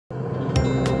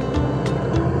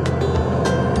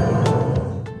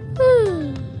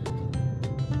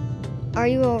Are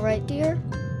you alright, dear?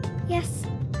 Yes,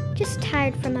 just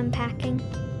tired from unpacking.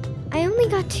 I only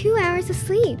got 2 hours of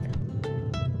sleep.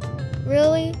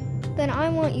 Really? Then I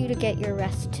want you to get your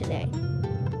rest today.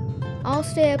 I'll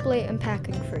stay up late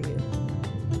unpacking for you.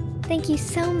 Thank you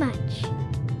so much.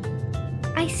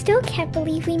 I still can't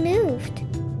believe we moved.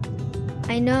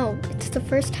 I know, it's the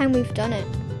first time we've done it.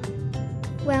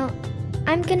 Well,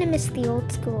 I'm gonna miss the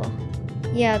old school.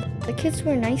 Yeah, the kids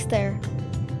were nice there.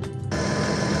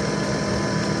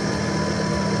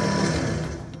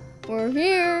 We're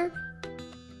here!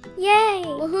 Yay!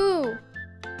 Woohoo!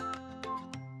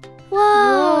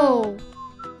 Whoa! Whoa!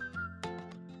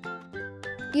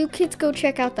 You kids go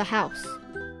check out the house.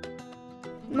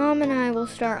 Mom and I will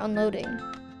start unloading.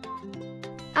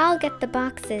 I'll get the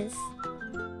boxes.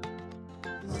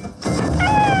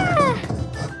 Ah!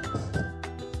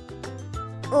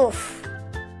 Oof!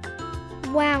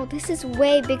 Wow, this is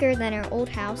way bigger than our old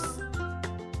house.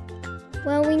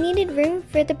 Well, we needed room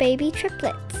for the baby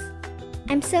triplets.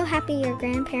 I'm so happy your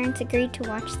grandparents agreed to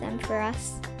watch them for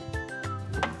us.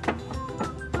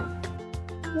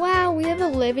 Wow, we have a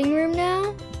living room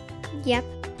now? Yep.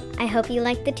 I hope you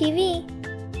like the TV.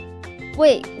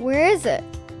 Wait, where is it?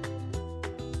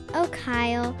 Oh,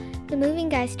 Kyle, the moving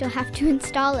guys still have to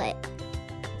install it.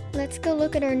 Let's go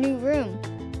look at our new room.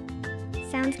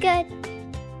 Sounds good.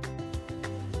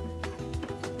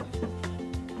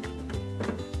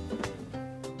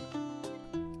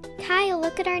 Kyle,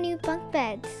 look at our new bunk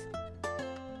beds.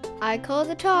 I call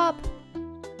the top.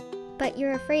 But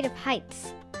you're afraid of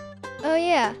heights. Oh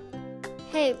yeah.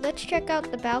 Hey, let's check out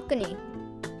the balcony.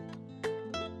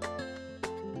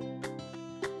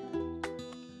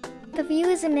 The view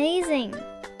is amazing.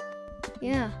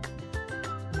 Yeah.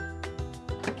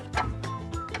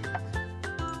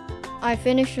 I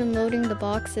finished unloading the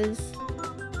boxes.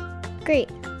 Great.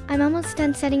 I'm almost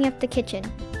done setting up the kitchen.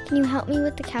 Can you help me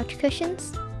with the couch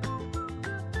cushions?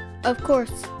 Of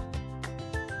course.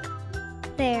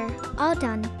 There, all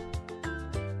done.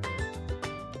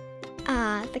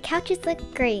 Ah, the couches look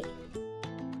great.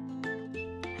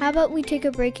 How about we take a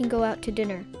break and go out to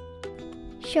dinner?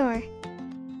 Sure.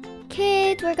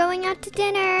 Kids, we're going out to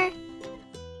dinner!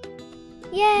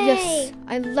 Yay! Yes,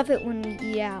 I love it when we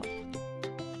eat out.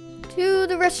 To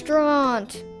the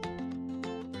restaurant!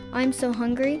 I'm so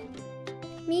hungry.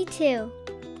 Me too.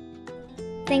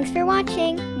 Thanks for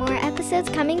watching. More episodes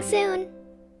coming soon.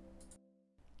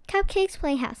 Cupcakes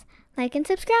Playhouse. Like and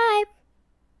subscribe.